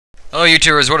Hello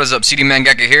YouTubers, what is up? CD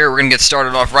Mangaka here. We're gonna get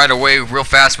started off right away real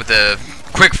fast with a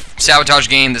quick sabotage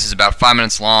game. This is about 5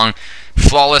 minutes long.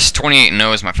 Flawless,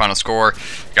 28-0 is my final score.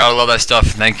 Gotta love that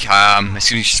stuff.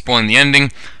 Excuse me for spoiling the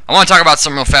ending. I want to talk about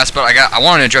something real fast, but I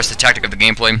want to address the tactic of the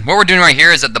gameplay. What we're doing right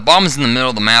here is that the bomb is in the middle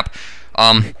of the map.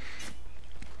 On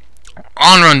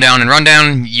Rundown, in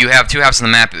Rundown, you have two halves of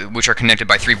the map which are connected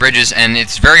by 3 bridges, and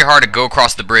it's very hard to go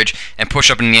across the bridge and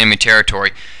push up into the enemy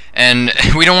territory. And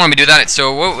we don't want to do that,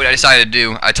 so what I decided to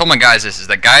do, I told my guys this, is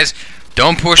that guys,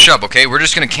 don't push up, okay? We're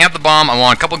just going to camp the bomb. I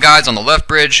want a couple guys on the left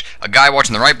bridge, a guy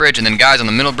watching the right bridge, and then guys on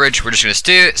the middle bridge. We're just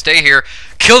going to stay here,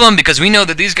 kill them, because we know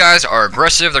that these guys are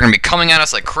aggressive. They're going to be coming at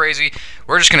us like crazy.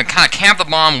 We're just going to kind of camp the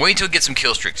bomb, wait till we get some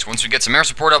kill streaks. Once we get some air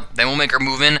support up, then we'll make our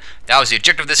move in. That was the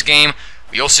objective of this game.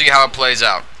 You'll see how it plays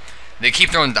out. They keep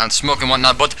throwing down smoke and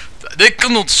whatnot, but they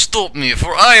cannot stop me,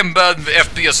 for I am bad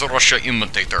FPS Russia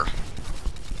imitator.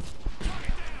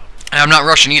 And I'm not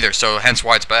Russian either, so hence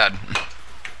why it's bad.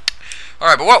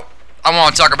 Alright, but what I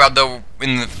want to talk about, though,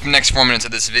 in the next 4 minutes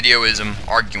of this video is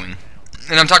arguing.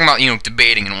 And I'm talking about,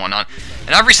 debating and whatnot.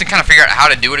 And I've recently kind of figured out how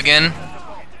to do it again.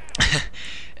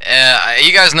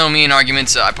 You guys know me in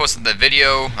arguments. I posted the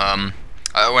video when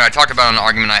I talked about an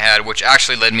argument I had, which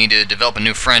actually led me to develop a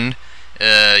new friend,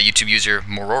 YouTube user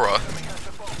Morora.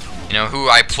 Who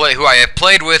I have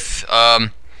played with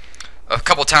a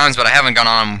couple times, but I haven't gone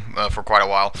on for quite a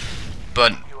while.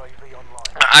 But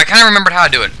I kind of remembered how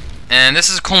to do it, and this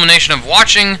is a culmination of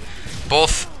watching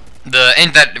both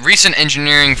that recent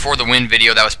Engineering for the Win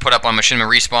video that was put up on Machinima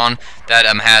Respawn that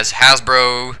has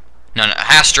Hastro's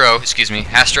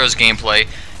gameplay.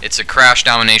 It's a crash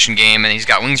domination game, and he's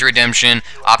got Wings of Redemption,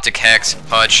 Optic Hex,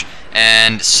 Hutch,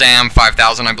 and Sam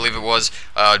 5000, I believe it was,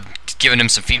 giving him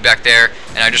some feedback there.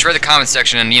 And I just read the comment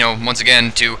section, and once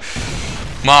again, to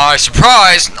my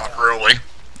surprise, not really,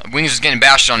 Wings was getting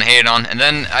bashed on and hated on, and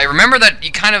then I remember that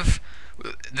you kind of,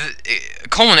 the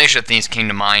culmination of things came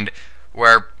to mind,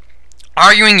 where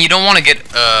arguing, you don't want to get,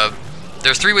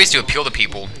 there's 3 ways to appeal to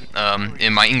people,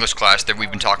 in my English class that we've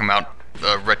been talking about,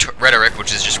 rhetoric,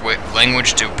 which is just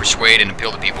language to persuade and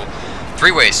appeal to people.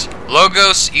 3 ways: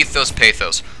 logos, ethos,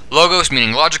 pathos. Logos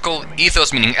meaning logical,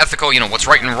 ethos meaning ethical, what's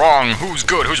right and wrong, who's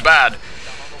good, who's bad.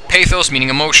 Pathos meaning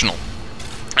emotional.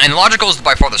 And logical is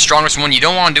by far the strongest one. You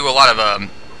don't want to do a lot of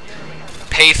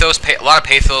pathos. A lot of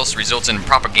pathos results in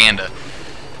propaganda,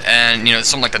 and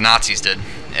something like the Nazis did,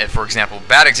 for example.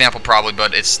 Bad example probably,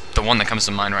 but it's the one that comes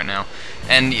to mind right now.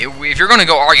 And if you're going to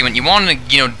go argument, you want to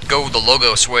go the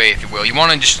logos way, if you will. You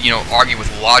want to just argue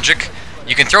with logic.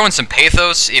 You can throw in some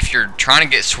pathos if you're trying to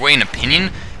get sway in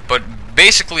opinion, but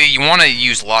basically you want to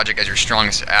use logic as your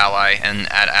strongest ally and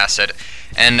asset.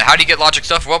 And how do you get logic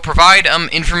stuff? Well, provide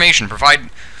information, provide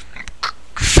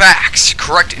facts,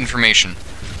 correct information.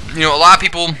 A lot of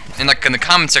people in the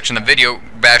comment section of the video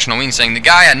bashing on Wings, saying the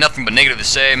guy had nothing but negative to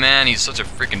say. Man, he's such a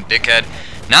freaking dickhead.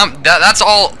 Now that's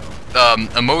all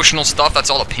emotional stuff. That's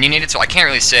all opinionated. So I can't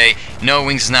really say no,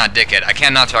 Wings is not a dickhead. I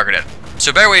cannot target it.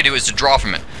 So a better way to do it is to draw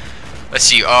from it. Let's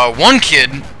see. One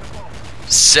kid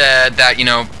said that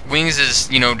Wings is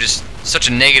just such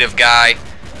a negative guy.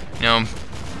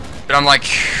 But I'm like,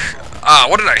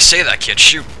 what did I say to that kid?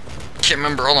 Shoot, can't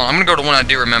remember. Hold on, I'm gonna go to one I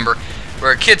do remember,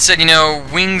 where a kid said,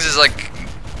 Wings is like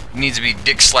needs to be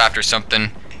dick slapped or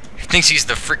something. He thinks he's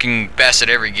the freaking best at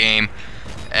every game,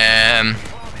 and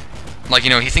like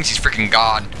he thinks he's freaking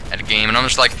God at a game. And I'm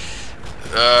just like,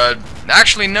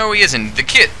 actually no, he isn't.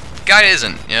 The guy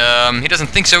isn't. He doesn't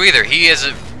think so either. He has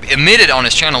admitted on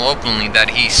his channel openly that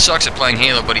he sucks at playing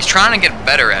Halo, but he's trying to get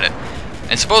better at it.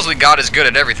 And supposedly God is good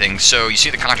at everything, so you see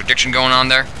the contradiction going on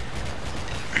there?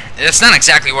 It's not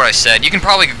exactly what I said. You can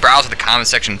probably browse the comment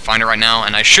section and find it right now,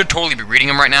 and I should totally be reading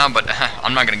them right now, but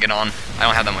I'm not going to get on. I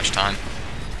don't have that much time.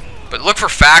 But look for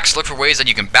facts, look for ways that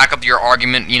you can back up your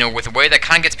argument, with a way that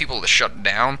kind of gets people to shut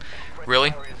down,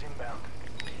 really.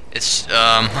 It's,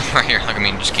 right here, look at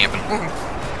me, just camping.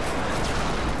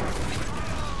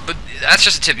 But that's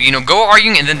just a tip, go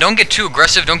arguing, and then don't get too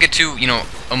aggressive, don't get too,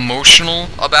 emotional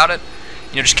about it.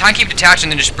 Just kind of keep detached,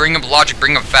 and then just bring up logic,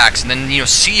 bring up facts, and then,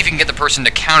 see if you can get the person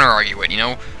to counter-argue it,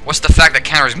 What's the fact that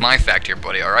counters my fact here,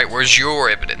 buddy, alright? Where's your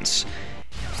evidence?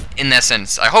 In that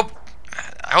sense. I hope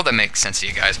that makes sense to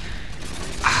you guys.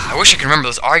 I wish I could remember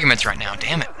those arguments right now,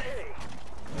 damn it.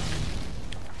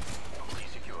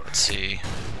 Let's see.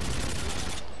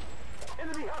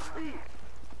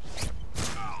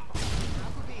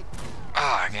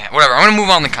 Yeah, whatever, I'm gonna move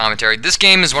on to the commentary. This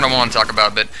game is what I want to talk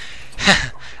about, but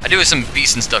I do have some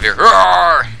beasts and stuff here.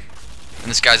 Roar! And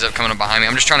this guy's coming up behind me.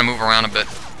 I'm just trying to move around a bit.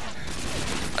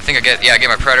 I think I get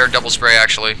my Predator, double spray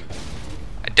actually.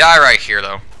 I die right here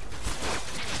though.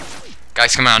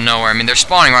 Guys come out of nowhere. I mean, they're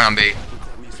spawning right on B.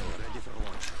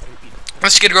 The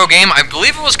Skidrow game, I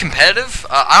believe it was competitive.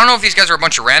 I don't know if these guys were a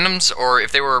bunch of randoms or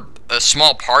if they were a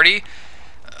small party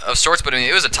of sorts, but I mean,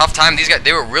 it was a tough time. These guys,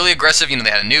 they were really aggressive. You know,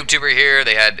 they had a noob tuber here.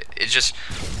 They had, it's just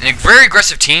a very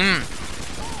aggressive team.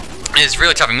 It's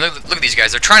really tough. I mean, look at these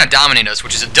guys. They're trying to dominate us,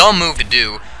 which is a dumb move to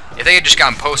do. If they had just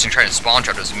gotten post and tried to spawn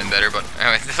trap, it would have been better. But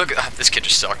anyway, look at this kid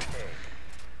just sucked.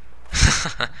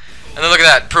 And then look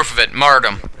at that, proof of it,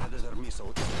 martyrdom.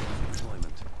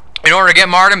 In order to get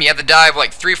martyrdom, you have to dive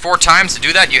like 3-4 times. To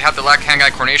do that, you have to lack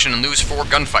hand-eye coordination and lose 4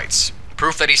 gunfights.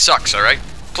 Proof that he sucks, alright?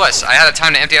 Plus, I had a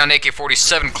time to empty out an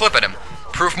AK-47 clip at him.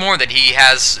 Proof more that he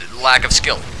has lack of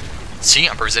skill. See,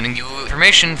 I'm presenting you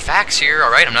information, facts here,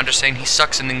 alright? I'm not just saying he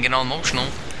sucks and then get all emotional.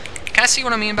 Kind of see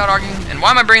what I mean about arguing? And why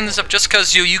am I bringing this up? Just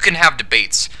because you can have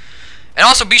debates. And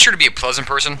also, be sure to be a pleasant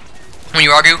person when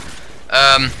you argue.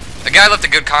 A guy left a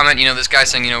good comment, you know, this guy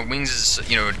saying, you know, Wings is,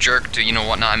 you know, a jerk to, you know,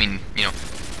 whatnot. I mean, you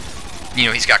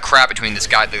know, he's got crap between this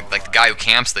guy, the guy who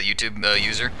camps, the YouTube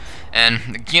user,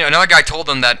 and, you know, another guy told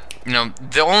them that, you know,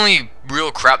 the only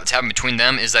real crap that's happened between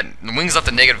them is that Wings left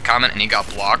a negative comment and he got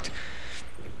blocked.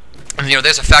 And, you know,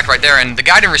 there's a fact right there, and the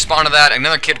guy didn't respond to that.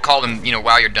 Another kid called him, you know,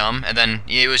 wow, you're dumb, and then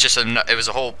it was just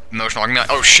a whole emotional argument,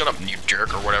 like, oh, shut up, you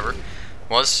jerk, or whatever.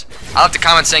 I left a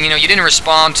comment saying, you know, you didn't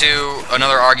respond to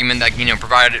another argument that, you know,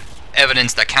 provided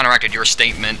evidence that counteracted your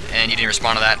statement, and you didn't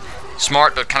respond to that.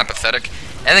 Smart, but kind of pathetic.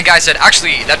 And the guy said,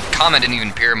 actually, that comment didn't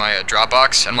even appear in my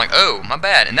Dropbox. And I'm like, oh, my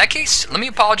bad. In that case, let me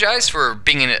apologize for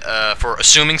being for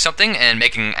assuming something and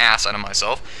making an ass out of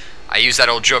myself. I use that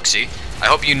old joke, see. I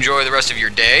hope you enjoy the rest of your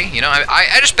day. You know,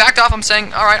 I just backed off. I'm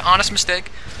saying, all right, honest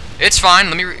mistake. It's fine.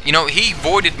 Let me, you know, he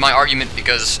voided my argument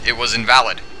because it was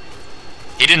invalid.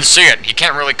 He didn't see it. He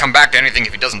can't really come back to anything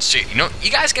if he doesn't see it. You know, you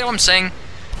guys get what I'm saying?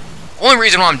 Only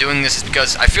reason why I'm doing this is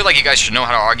because I feel like you guys should know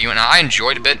how to argue, and I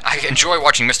enjoyed a bit. I enjoy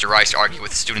watching Mr. Rice argue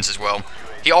with students as well.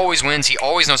 He always wins. He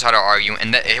always knows how to argue,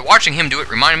 and watching him do it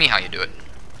reminded me how you do it.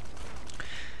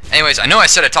 Anyways, I know I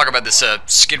said I'd talk about this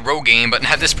Skidrow game, but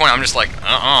at this point I'm just like,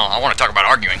 I want to talk about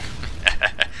arguing.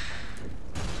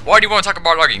 Why do you want to talk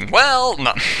about arguing? Well,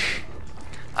 no.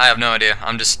 I have no idea.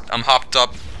 I'm hopped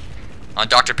up on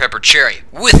Dr. Pepper Cherry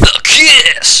with a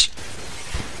kiss!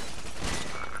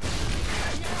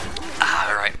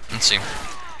 Alright, let's see.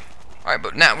 Alright,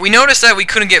 but now, we noticed that we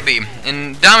couldn't get B.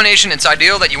 In Domination, it's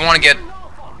ideal that you want to get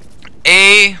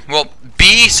A, well,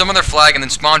 B, some other flag, and then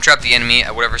spawn trap the enemy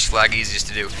at whatever's flag easiest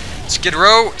to do.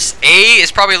 Skidrow, A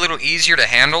is probably a little easier to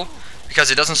handle,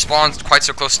 because it doesn't spawn quite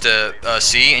so close to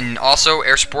C, and also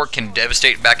air support can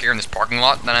devastate back here in this parking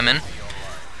lot that I'm in.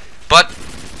 But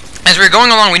as we were going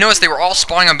along, we noticed they were all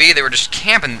spawning on B. They were just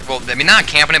camping. Well, I mean, not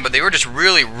camping it, but they were just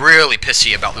really, really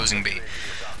pissy about losing B.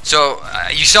 So,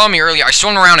 you saw me earlier. I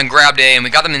swung around and grabbed A, and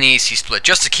we got them in the AC split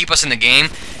just to keep us in the game.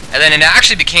 And then it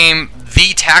actually became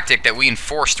the tactic that we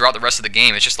enforced throughout the rest of the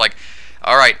game. It's just like,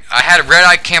 alright, I had a Red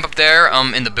Eye camp up there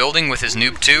in the building with his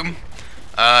noob tube.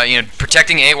 You know,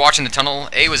 protecting A, watching the tunnel.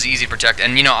 A was easy to protect.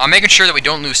 And, you know, I'm making sure that we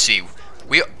don't lose C.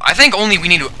 I think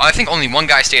only one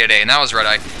guy stayed at A, and that was Red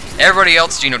Eye. Everybody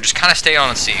else, you know, just kind of stayed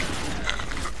on C.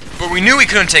 But we knew we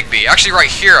couldn't take B. Actually, right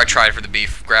here, I tried for the B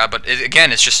grab, but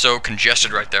again, it's just so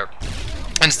congested right there.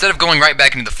 Instead of going right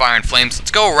back into the fire and flames,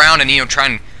 let's go around and, you know, try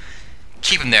and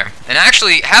keep him there. And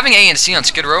actually, having A and C on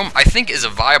Skid Row, I think, is a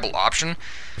viable option,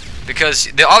 because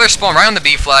they'll either spawn right on the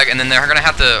B flag, and then they're gonna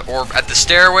have to, or at the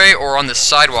stairway, or on the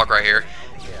sidewalk right here.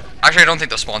 Actually, I don't think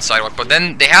they'll spawn sidewalk, but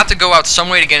then they have to go out some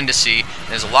way to get into C.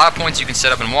 There's a lot of points you can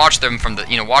set up and watch them from the,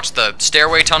 you know, watch the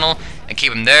stairway tunnel and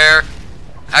keep them there.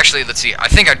 Actually, let's see. I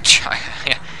think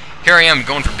here I am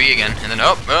going for B again, and then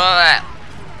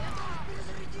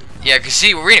yeah, cause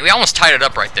see, we almost tied it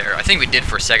up right there. I think we did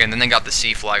for a second, then they got the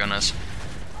C flag on us.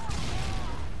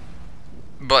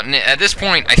 But at this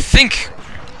point, I think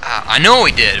I know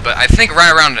we did, but I think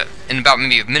right around in about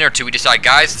maybe a minute or two, we decide,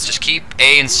 guys, let's just keep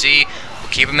A and C.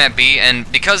 Keep them at B, and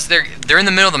because they're in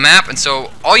the middle of the map, and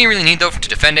so all you really need though to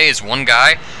defend A is one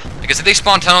guy, because if they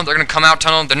spawn tunnel, they're gonna come out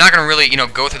tunnel. They're not gonna really, you know,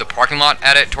 go through the parking lot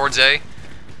at it towards A.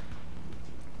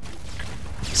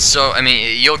 So I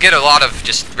mean, you'll get a lot of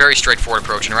just very straightforward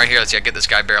approach. And right here, let's see, I get this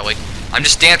guy barely. I'm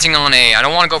just dancing on A. I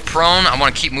don't want to go prone. I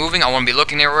want to keep moving. I want to be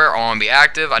looking everywhere. I want to be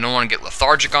active. I don't want to get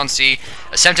lethargic on C.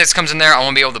 A Semtex comes in there. I want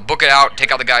to be able to book it out, take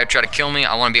out the guy who tried to kill me.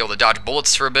 I want to be able to dodge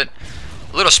bullets for a bit.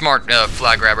 A little smart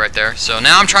flag grab right there. So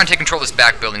now I'm trying to take control of this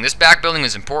back building. This back building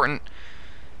is important.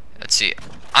 Let's see.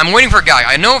 I'm waiting for a guy.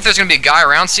 I know if there's going to be a guy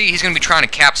around C, he's going to be trying to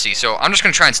cap C. So I'm just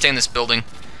going to try and stay in this building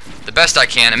the best I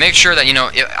can and make sure that, you know,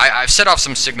 I've set off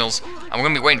some signals. I'm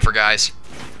going to be waiting for guys.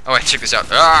 Oh, wait, check this out.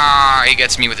 Ah, he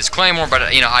gets me with his claymore,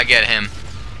 but, you know, I get him.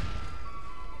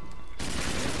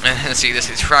 Let's see, this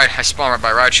is right. I spawned right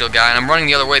by Riot Shield guy, and I'm running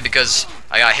the other way because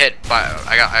I got hit by.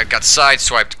 I got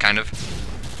sideswiped, kind of.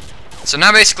 So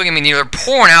now basically, I mean, they're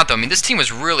pouring out though. I mean, this team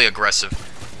was really aggressive.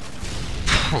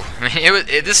 I mean,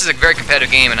 this is a very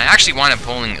competitive game, and I actually wound up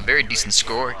pulling a very decent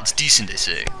score. It's decent, I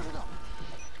say.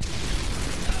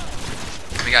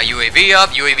 We got UAV up.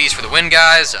 UAVs for the win,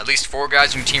 guys. At least 4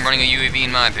 guys from your team running a UAV,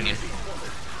 in my opinion.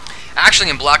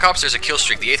 Actually, in Black Ops, there's a kill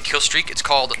streak. The 8th kill streak. It's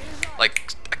called,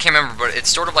 like, I can't remember, but it's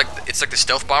sort of like, it's like the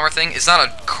stealth bomber thing. It's not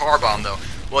a car bomb, though.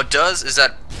 What it does is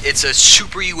that it's a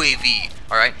super UAV,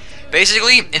 alright?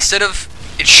 Basically, instead of,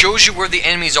 it shows you where the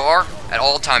enemies are at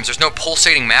all times. There's no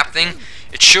pulsating map thing.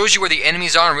 It shows you where the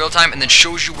enemies are in real time and then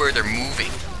shows you where they're moving.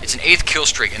 It's an 8th kill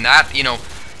streak, and that, you know,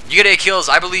 you get 8 kills,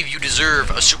 I believe you deserve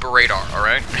a super radar,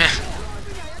 alright?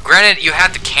 Granted, you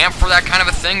have to camp for that kind of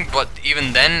a thing, but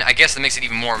even then, I guess that makes it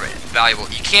even more valuable.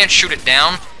 You can't shoot it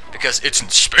down because it's in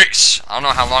space. I don't know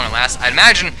how long it lasts. I'd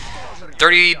imagine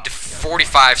 30 to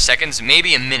 45 seconds,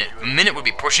 maybe a minute. A minute would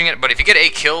be pushing it, but if you get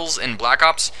 8 kills in Black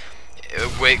Ops,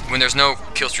 when there's no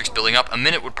kill streaks building up, a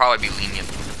minute would probably be lenient.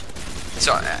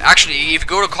 So actually, if you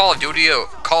go to Call of Duty,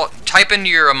 type into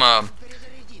your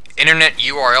internet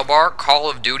URL bar, Call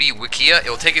of Duty Wikia. It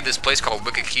will take you to this place called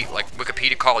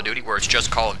Wikipedia Call of Duty, where it's just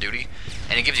Call of Duty,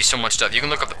 and it gives you so much stuff. You can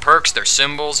look up the perks, their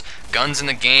symbols, guns in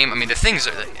the game. I mean, the things.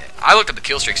 I looked at the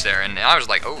kill streaks there, and I was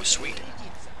like, oh, sweet.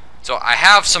 So I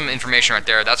have some information right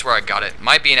there. That's where I got it.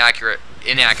 Might be inaccurate,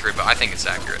 but I think it's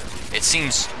accurate. It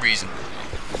seems reasonable.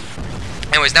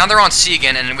 Anyways, now they're on C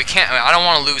again, and we can't. I don't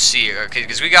want to lose C, okay?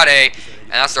 Because we got A,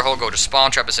 and that's their whole goal. Just spawn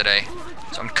trap us at A.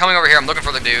 So I'm coming over here. I'm looking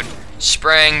for the dude,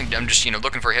 spraying. I'm just, you know,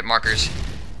 looking for hit markers,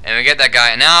 and we get that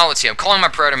guy. And now let's see. I'm calling my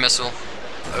Predator missile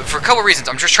for a couple reasons.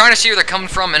 I'm just trying to see where they're coming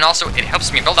from, and also it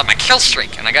helps me build up my kill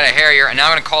streak. And I got a Harrier, and now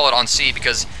I'm gonna call it on C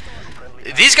because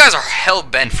these guys are hell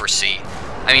bent for C.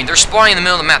 I mean, they're spawning in the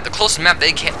middle of the map. The closest map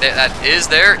that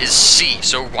is C.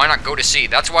 So why not go to C?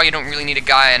 That's why you don't really need a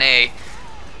guy in A.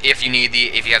 If you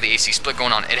have the AC split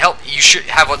going on, you should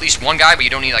have at least one guy, but you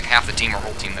don't need like half the team or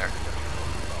whole team there.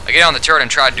 I get on the turret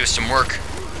and try to do some work.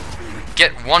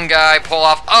 Get one guy, pull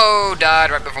off. Oh,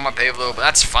 died right before my payload, but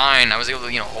that's fine. I was able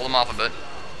to, you know, hold him off a bit.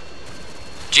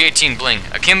 G18 bling.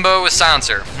 Akimbo with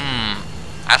silencer.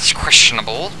 That's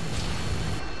questionable.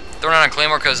 Throwing out a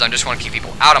claymore because I just want to keep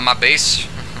people out of my base.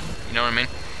 You know what I mean?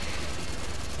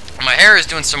 My hair is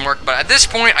doing some work, but at this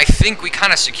point, I think we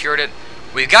kind of secured it.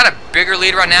 We've got a bigger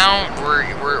lead right now.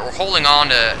 We're holding on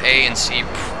to A and C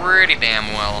pretty damn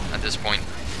well at this point.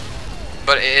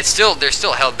 But they're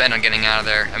still hell bent on getting out of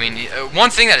there. I mean, one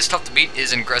thing that is tough to beat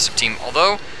is an aggressive team.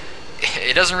 Although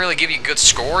it doesn't really give you good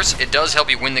scores, it does help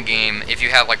you win the game if you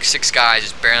have like 6 guys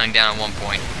just barreling down at one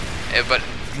point. But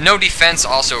no defense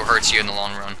also hurts you in the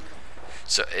long run.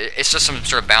 So it's just some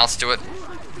sort of balance to it.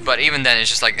 But even then, it's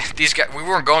just like these guys. We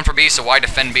weren't going for B, so why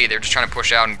defend B? They're just trying to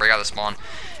push out and break out the spawn.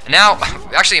 And now,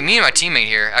 actually, me and my teammate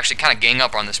here actually kind of gang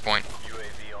up on this point.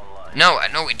 No,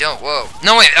 we don't. Whoa.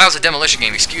 No, wait, that was a demolition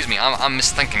game. Excuse me. I'm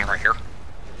misthinking right here.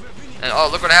 And oh,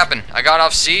 look what happened. I got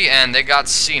off C, and they got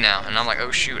C now. And I'm like,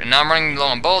 oh, shoot. And now I'm running low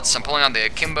on bullets. I'm pulling out the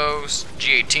Akimbos,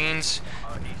 G18s.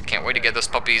 Can't wait to get those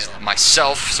puppies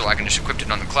myself so I can just equip it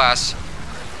on the class.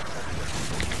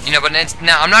 You know, but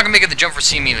now I'm not going to make it the jump for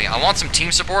C immediately. I want some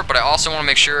team support, but I also want to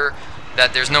make sure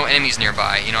that there's no enemies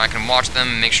nearby. You know, I can watch them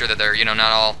and make sure that they're, you know,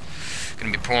 not all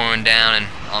going to be pouring down and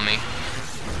on me.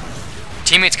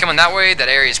 Teammates coming that way. That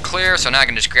area is clear, so now I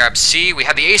can just grab C. We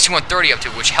have the AC-130 up to,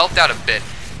 which helped out a bit.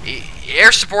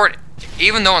 Air support,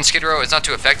 even though on Skidrow it's not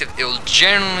too effective, it will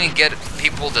generally get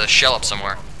people to shell up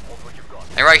somewhere.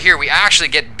 And right here, we actually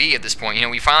get B at this point. You know,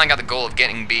 we finally got the goal of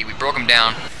getting B. We broke them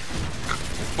down.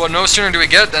 But no sooner do we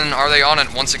get it than are they on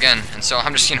it once again. And so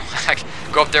I'm just, you know, I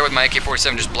go up there with my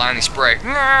AK-47, just blindly spray.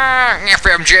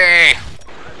 FMJ!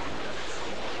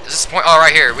 Is this the point? Oh,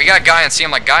 right here. We got a guy on C.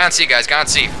 I'm like, guy on C, guys, guy on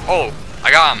C. Oh,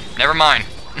 I got him. Never mind.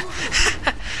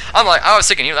 I'm like, I was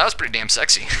thinking, you know, that was pretty damn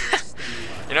sexy.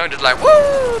 You know, just like,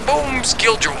 woo, boom,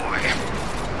 skill joy.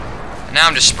 And now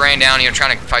I'm just spraying down here,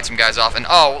 trying to fight some guys off. And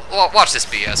oh, well, watch this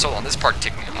BS. Hold on, this part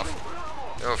ticked me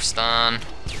off. Oh, stun.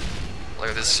 Look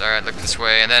at this. Alright, look this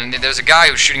way. And then there's a guy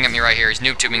who's shooting at me right here. He's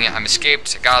noob tubing it. I'm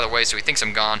escaped. I got out of the way, so he thinks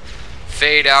I'm gone.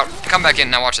 Fade out. Come back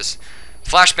in. Now watch this.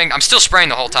 Flashbang. I'm still spraying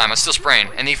the whole time. I'm still spraying.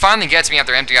 And he finally gets me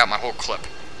after emptying out my whole clip.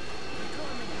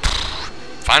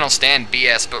 Final stand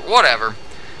BS, but whatever.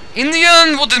 In the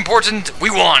end, what's important, we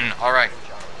won. Alright.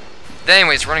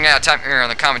 Anyways, running out of time here on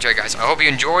the commentary, guys. I hope you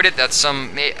enjoyed it. That's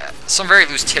some very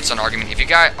loose tips on argument. If you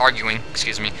guys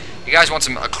you guys want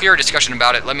a clear discussion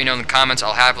about it, let me know in the comments.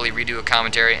 I'll happily redo a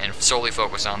commentary and solely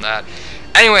focus on that.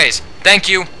 Anyways, thank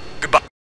you. Goodbye.